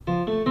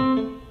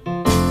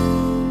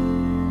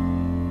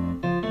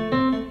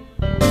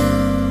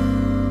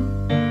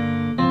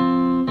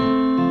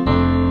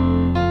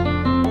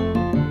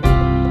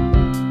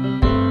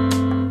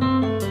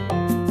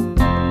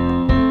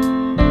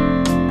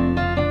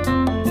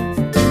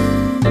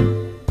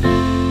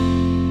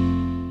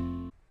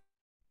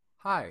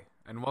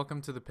and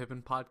welcome to the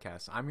Pippin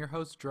podcast. I'm your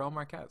host, Jerome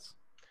Marquez.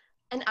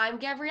 And I'm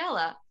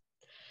Gabriella.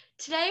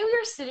 Today we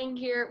are sitting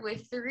here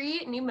with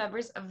three new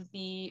members of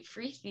the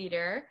Free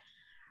Theater.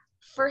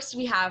 First,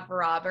 we have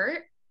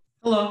Robert.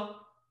 Hello.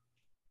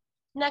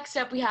 Next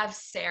up, we have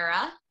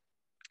Sarah.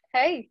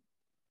 Hey.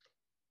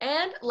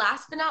 And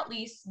last but not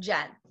least,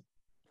 Jen.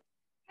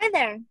 Hi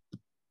there.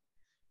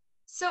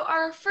 So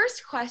our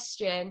first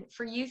question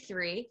for you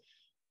three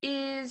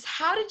is,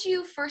 how did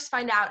you first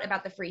find out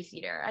about the Free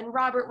Theater? And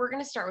Robert, we're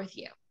going to start with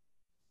you.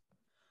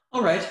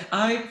 All right,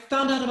 I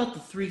found out about the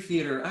Free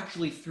Theater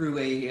actually through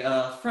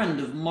a friend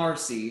of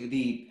Marcy,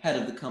 the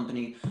head of the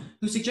company,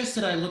 who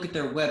suggested I look at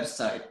their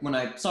website. When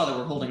I saw they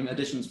were holding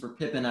auditions for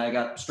Pippin, I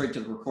got straight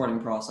to the recording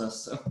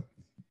process, so.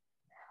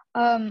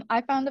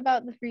 I found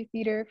about the Free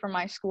Theater from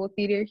my school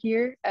theater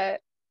here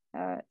at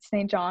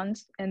St.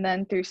 John's, and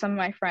then through some of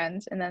my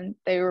friends, and then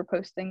they were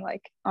posting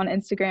like on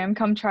Instagram,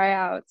 come try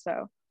out,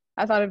 so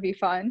I thought it'd be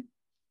fun.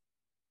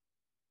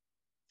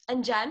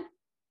 And Jen?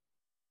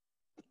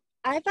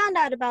 I found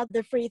out about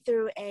the Free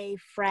through a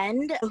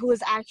friend who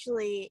was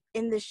actually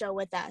in the show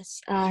with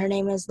us. Her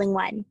name is Ling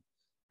Wen.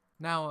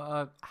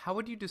 Now, how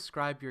would you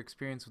describe your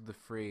experience with the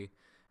Free,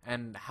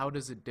 and how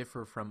does it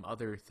differ from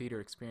other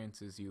theater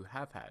experiences you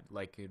have had,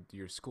 like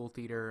your school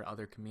theater,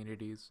 other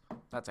communities,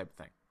 that type of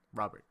thing?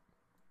 Robert.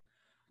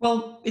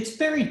 Well, it's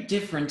very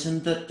different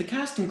in that the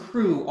cast and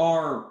crew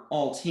are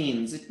all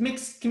teens. It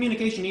makes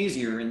communication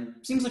easier and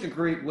seems like a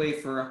great way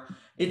for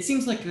high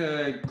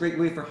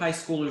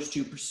schoolers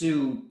to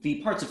pursue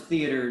the parts of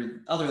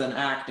theater other than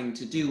acting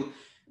to do,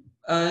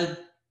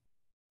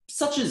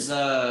 such as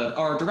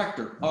our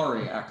director,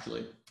 Ari,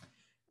 actually.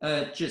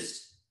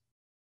 Just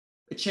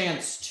a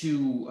chance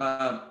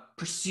to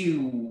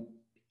pursue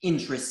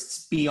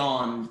interests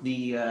beyond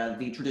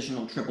the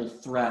traditional triple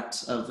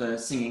threat of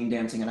singing,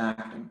 dancing, and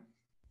acting.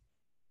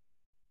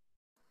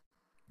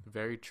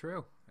 Very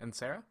true. And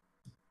Sarah?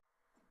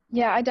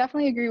 Yeah, I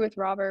definitely agree with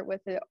Robert with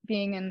it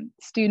being a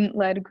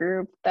student-led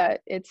group,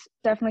 that it's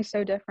definitely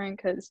so different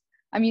because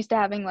I'm used to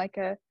having like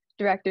a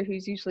director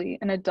who's usually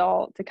an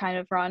adult to kind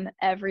of run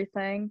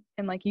everything,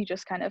 and like you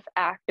just kind of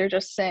act or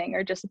just sing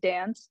or just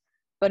dance,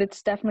 but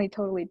it's definitely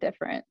totally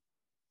different.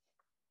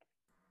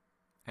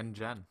 And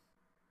Jen?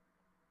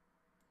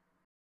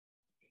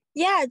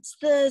 Yeah, it's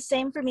the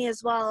same for me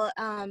as well.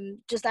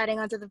 Just adding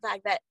on to the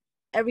fact that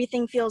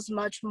everything feels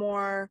much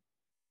more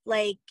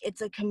like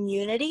it's a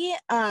community.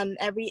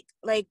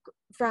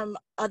 From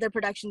other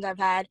productions I've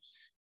had,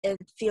 it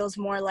feels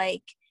more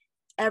like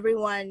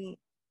everyone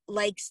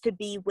likes to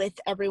be with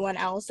everyone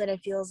else, and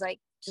it feels like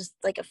just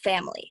like a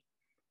family.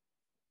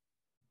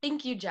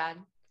 Thank you,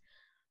 Jen.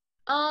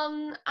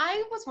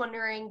 I was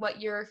wondering what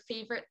your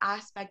favorite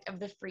aspect of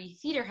the Free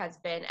Theater has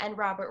been, and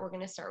Robert, we're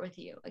going to start with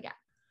you again.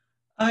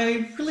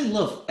 I really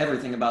love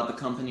everything about the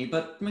company,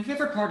 but my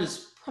favorite part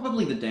is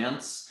probably the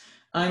dance.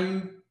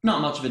 I'm not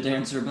much of a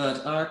dancer,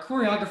 but our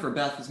choreographer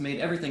Beth has made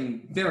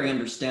everything very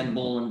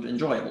understandable and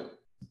enjoyable.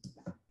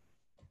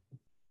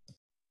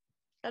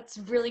 That's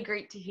really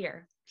great to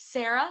hear.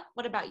 Sarah,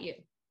 what about you?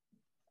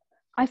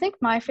 I think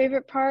my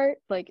favorite part,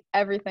 like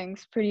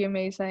everything's pretty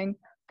amazing,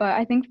 but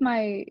I think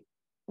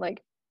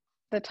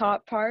the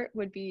top part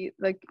would be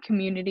the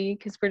community,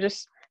 because we're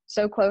just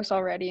so close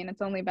already, and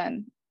it's only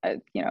been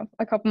a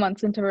couple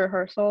months into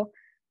rehearsal,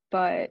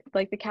 but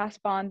like the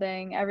cast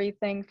bonding,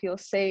 everything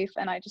feels safe,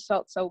 and I just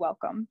felt so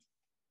welcome.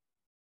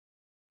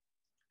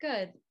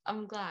 Good.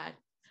 I'm glad.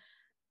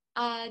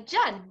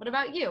 Jen, what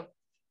about you?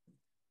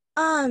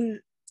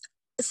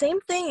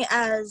 Same thing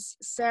as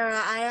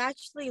Sarah. I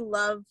actually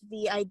love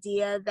the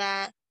idea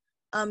that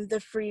the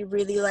Free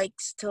really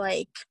likes to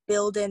like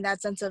build in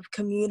that sense of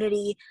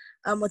community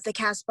with the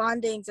cast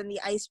bondings and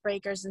the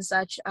icebreakers and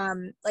such.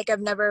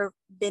 I've never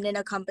been in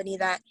a company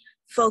that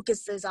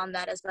focuses on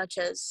that as much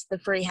as the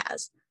Free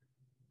has.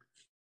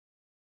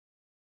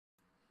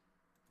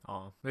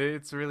 Oh,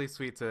 it's really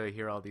sweet to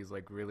hear all these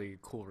like really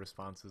cool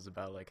responses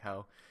about like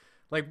how,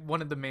 like,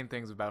 one of the main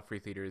things about Free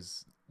Theater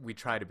is we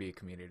try to be a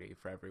community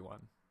for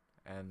everyone,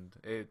 and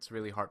it's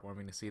really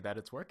heartwarming to see that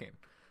it's working.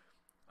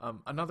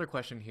 Another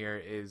question here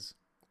is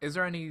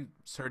there any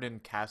certain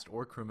cast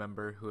or crew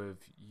member who have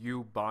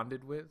you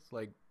bonded with,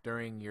 like,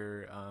 during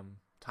your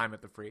time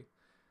at the Free?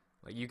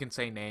 Like, you can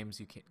say names,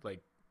 you can,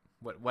 like,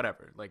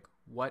 whatever. Like,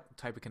 what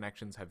type of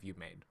connections have you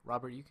made?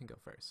 Robert, you can go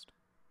first.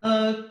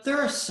 There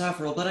are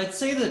several, but I'd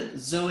say that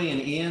Zoe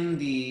and Ian,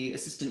 the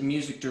assistant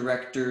music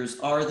directors,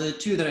 are the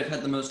two that I've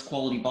had the most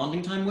quality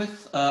bonding time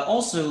with.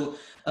 Also,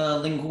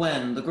 Ling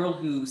Gwen, the girl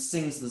who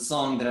sings the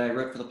song that I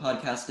wrote for the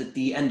podcast at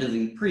the end of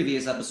the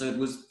previous episode,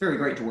 was very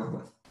great to work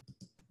with.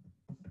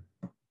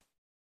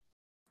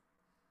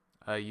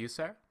 You,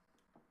 Sarah?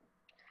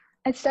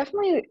 It's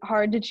definitely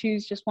hard to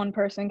choose just one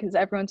person because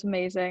everyone's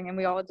amazing and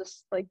we all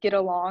just like get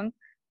along.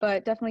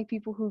 But definitely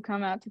people who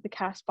come out to the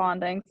cast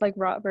bonding, like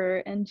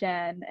Robert and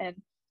Jen and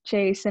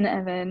Chase and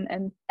Evan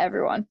and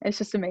everyone. It's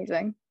just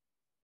amazing.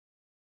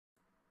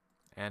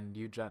 And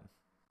you, Jen?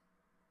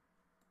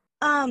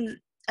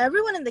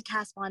 Everyone in the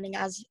cast bonding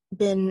has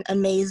been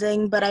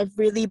amazing, but I've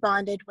really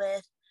bonded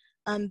with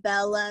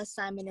Bella,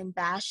 Simon, and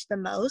Bash the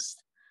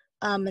most.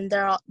 And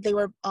they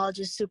were all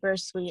just super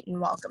sweet and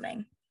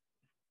welcoming.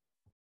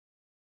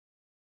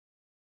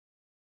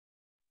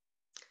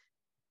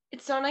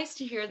 It's so nice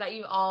to hear that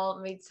you all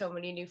made so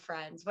many new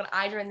friends. When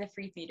I joined the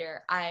Free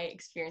Theater, I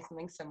experienced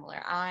something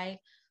similar. I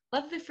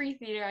love the Free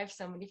Theater. I have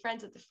so many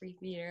friends at the Free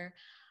Theater.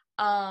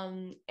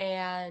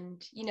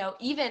 And, you know,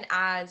 even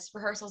as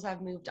rehearsals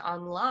have moved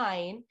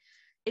online,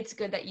 it's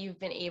good that you've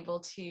been able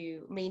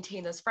to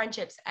maintain those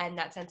friendships and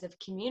that sense of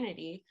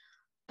community.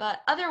 But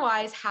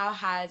otherwise, how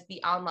has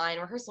the online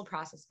rehearsal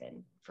process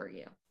been for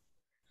you?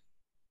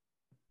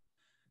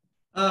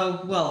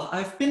 Well,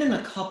 I've been in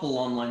a couple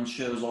online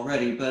shows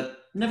already, but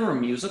never a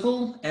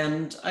musical,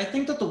 and I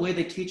think that the way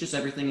they teach us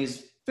everything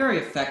is very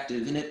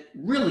effective, and it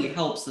really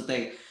helps that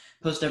they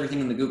post everything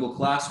in the Google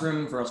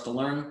Classroom for us to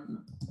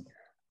learn.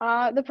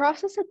 The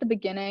process at the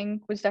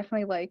beginning was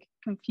definitely like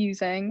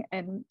confusing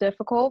and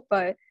difficult,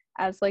 but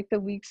as like the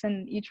weeks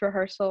and each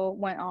rehearsal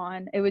went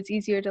on, it was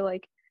easier to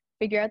like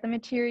figure out the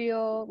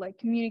material, like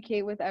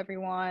communicate with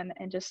everyone,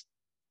 and just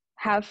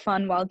have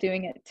fun while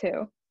doing it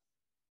too.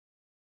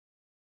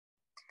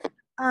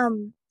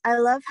 I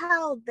love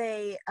how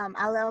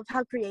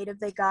creative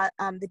they got,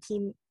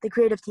 the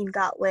creative team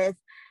got with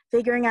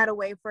figuring out a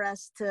way for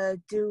us to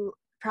do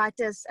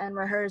practice and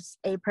rehearse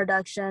a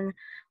production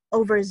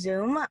over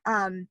Zoom.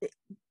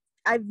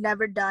 I've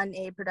never done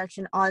a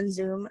production on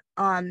Zoom,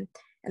 and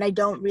I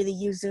don't really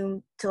use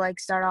Zoom to like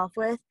start off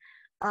with,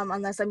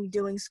 unless I'm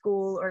doing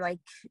school or like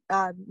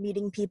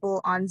meeting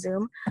people on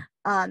Zoom.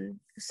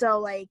 So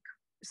like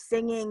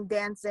singing,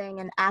 dancing,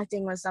 and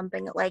acting was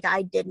something like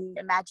I didn't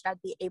imagine I'd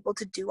be able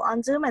to do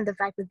on Zoom, and the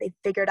fact that they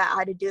figured out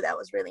how to do that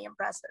was really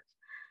impressive.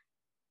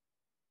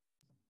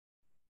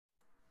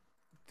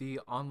 The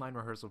online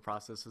rehearsal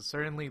process has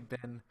certainly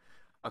been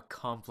a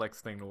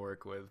complex thing to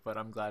work with, but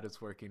I'm glad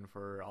it's working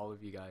for all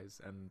of you guys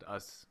and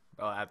us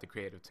at the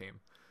creative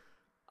team.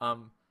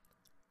 Um,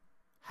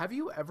 have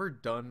you ever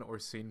done or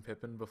seen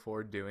Pippin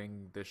before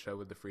doing this show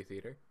with the Free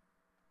Theater?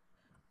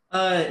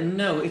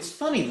 No, it's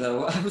funny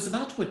though. I was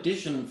about to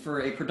audition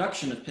for a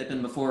production of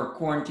Pippin before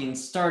quarantine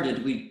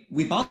started.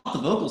 We bought the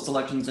vocal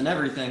selections and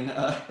everything.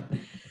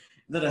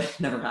 That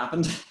never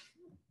happened.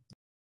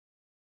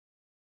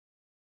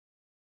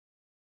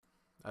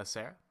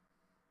 Sarah?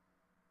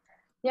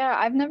 Yeah,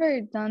 I've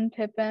never done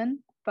Pippin,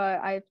 but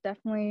I've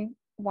definitely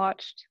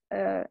watched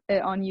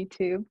it on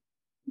YouTube.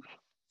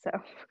 So,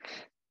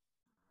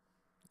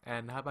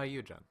 And how about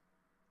you, Jen?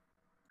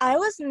 I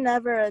was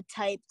never a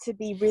type to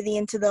be really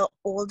into the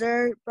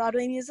older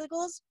Broadway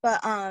musicals,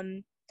 but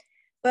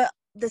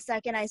the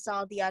second I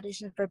saw the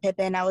audition for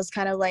Pippin, I was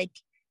kind of like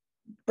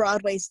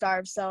Broadway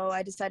starved, so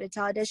I decided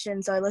to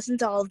audition. So I listened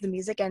to all of the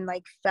music and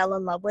like fell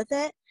in love with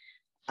it.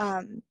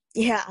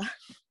 Yeah.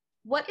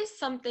 What is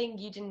something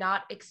you did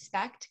not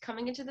expect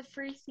coming into the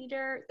Free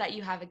Theater that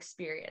you have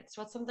experienced?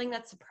 What's something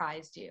that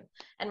surprised you?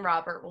 And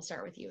Robert, we'll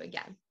start with you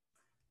again.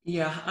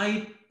 Yeah,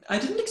 I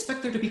didn't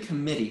expect there to be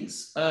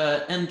committees,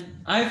 and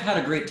I've had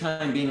a great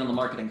time being on the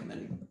marketing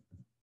committee.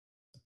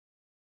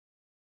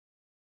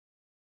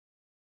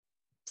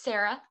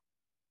 Sarah?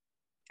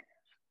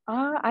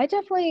 I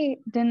definitely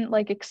didn't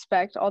like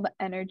expect all the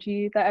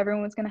energy that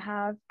everyone was gonna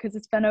have because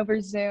it's been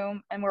over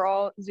Zoom and we're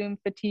all Zoom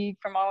fatigued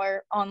from all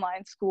our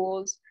online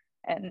schools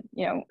and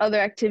other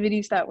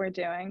activities that we're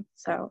doing.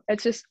 So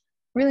it's just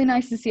really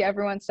nice to see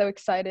everyone so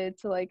excited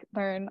to like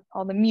learn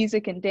all the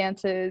music and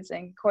dances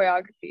and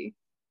choreography.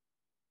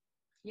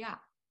 Yeah.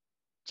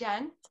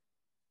 Jen?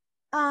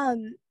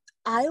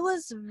 I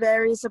was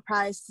very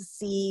surprised to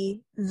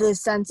see the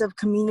sense of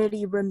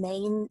community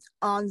remain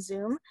on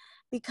Zoom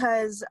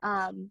because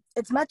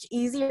it's much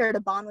easier to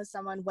bond with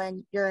someone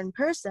when you're in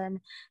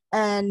person,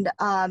 and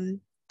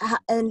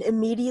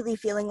immediately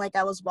feeling like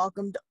I was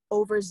welcomed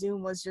over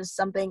Zoom was just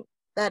something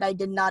that I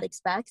did not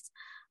expect.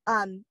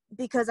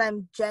 Because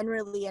I'm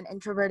generally an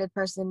introverted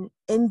person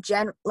in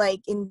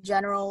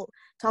general,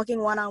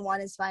 talking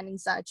one-on-one is fine and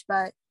such,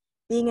 but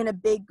being in a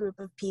big group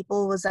of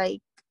people was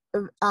like,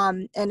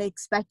 and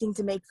expecting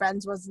to make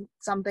friends wasn't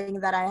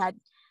something that I had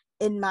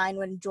in mind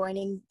when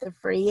joining the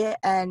Free,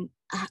 and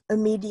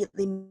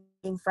immediately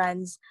making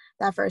friends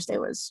that first day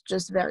was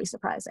just very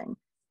surprising.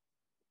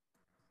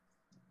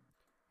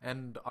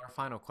 And our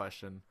final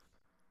question,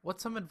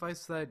 what's some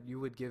advice that you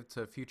would give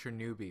to future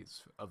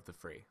newbies of the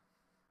Free?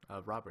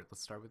 Robert,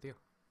 let's start with you.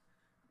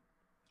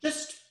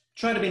 Just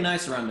try to be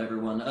nice around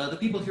everyone. The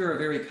people here are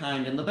very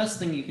kind, and the best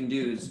thing you can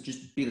do is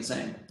just be the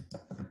same.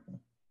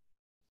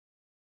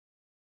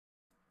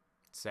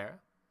 Sarah?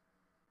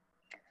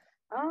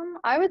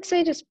 I would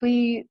say just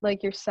be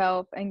like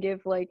yourself and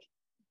give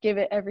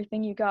it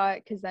everything you got,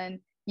 because then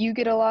you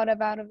get a lot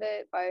out of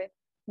it by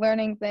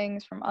learning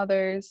things from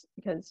others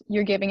because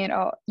you're giving it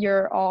all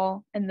your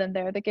all, and then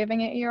they're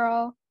giving it your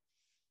all.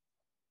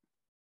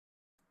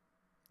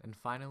 And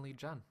finally,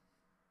 Jen.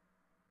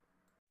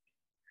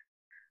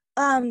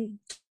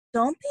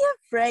 Don't be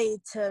afraid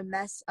to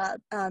mess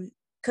up,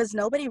 because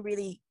nobody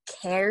really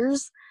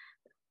cares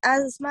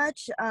as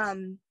much.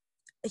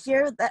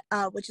 here that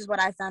which is what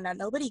I found out,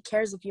 nobody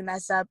cares if you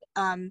mess up.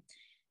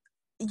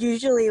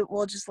 Usually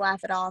we'll just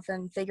laugh it off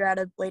and figure out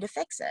a way to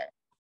fix it.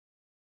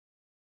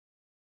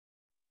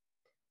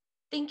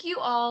 Thank you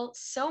all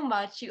so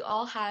much. You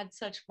all had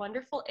such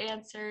wonderful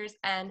answers,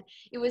 and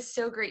it was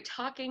so great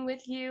talking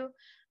with you.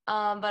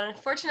 But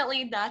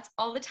unfortunately, that's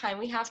all the time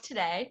we have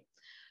today.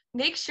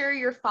 Make sure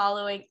you're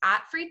following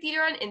at Free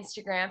Theater on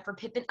Instagram for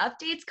Pippin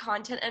updates,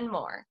 content, and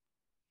more.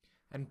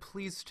 And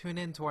please tune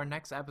in to our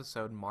next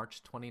episode,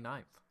 March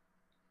 29th.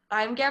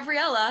 I'm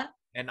Gabriella.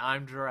 And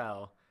I'm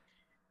Jarrell.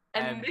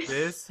 And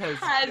this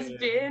has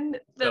been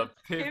the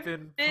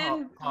Pippin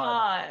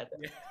Pod.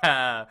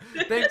 Yeah.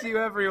 Thank you,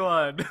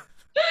 everyone.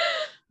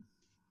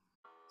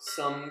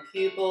 Some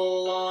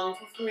people long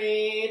for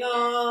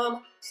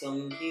freedom,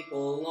 some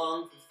people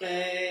long for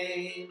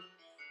fame.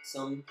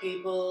 Some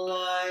people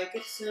like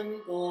it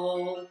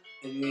simple,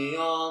 and we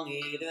all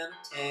need and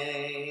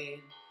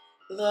attain.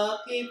 The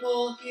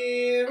people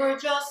here are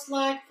just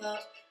like that,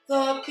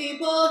 the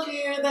people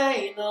here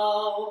they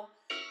know.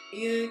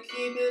 You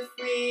keep it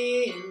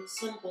free and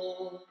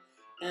simple,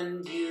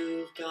 and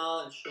you've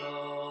got a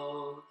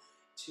show.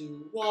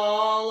 To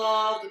all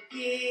of the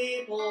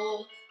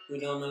people who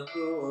don't know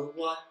who or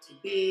what to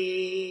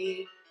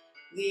be,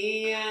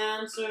 the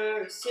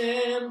answer is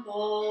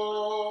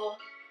simple.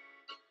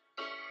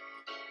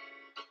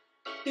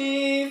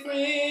 Be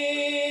free.